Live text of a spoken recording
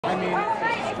I mean, it's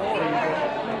a story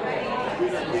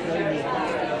that is very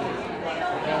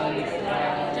nuanced. And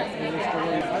it is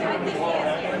story.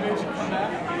 I made you come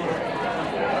back.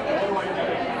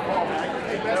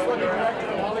 Best looking director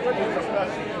in Hollywood. And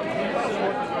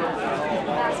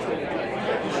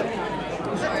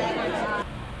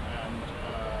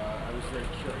I was very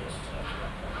curious.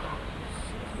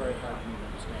 It's very hard for me to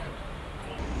understand.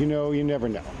 You know, you never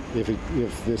know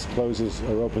if this closes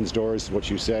or opens doors, what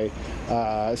you say.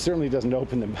 It certainly doesn't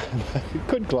open them. It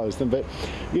could close them, but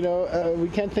you know, we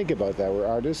can't think about that. We're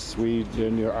artists.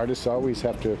 Artists always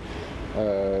have to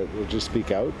just speak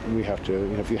out. We have to. You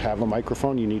know, if you have a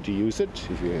microphone, you need to use it.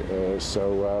 It's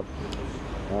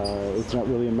not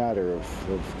really a matter of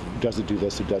does it do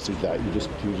this or does it do that. You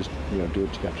just do what you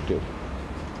have to do.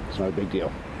 It's not a big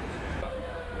deal.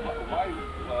 Why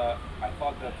I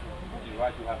thought that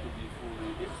you have to be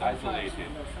fully isolated.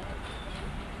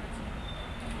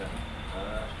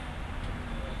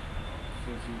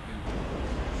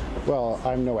 Well,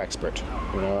 I'm no expert.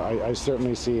 You know, I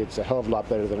certainly see it's a hell of a lot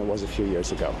better than it was a few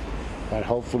years ago, and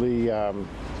hopefully,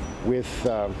 with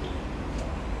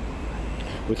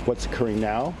what's occurring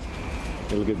now,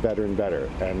 it'll get better and better.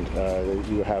 And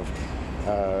you have,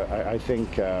 I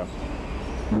think,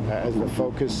 as the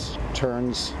focus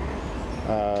turns,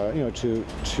 you know,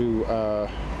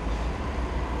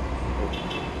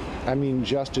 I mean,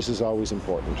 justice is always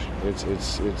important.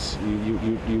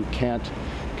 You can't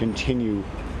continue.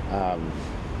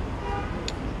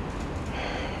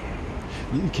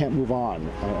 You can't move on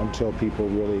until people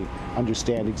really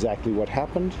understand exactly what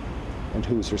happened and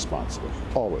who is responsible.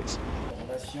 Always.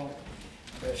 Relation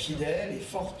fidèle et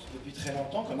forte depuis très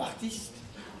longtemps, comme artiste,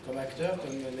 comme acteur,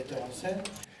 comme metteur en scène.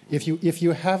 If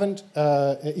you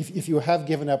have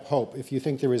given up hope, if you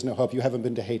think there is no hope, you haven't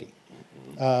been to Haiti.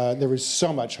 There is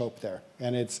so much hope there,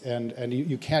 and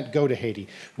you can't go to Haiti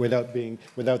without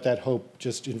that hope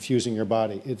just infusing your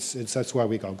body. That's why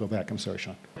we all go back. I'm sorry,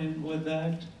 Sean. And with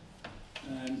that,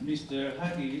 Mr.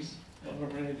 Haggis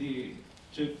already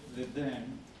took the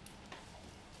dam.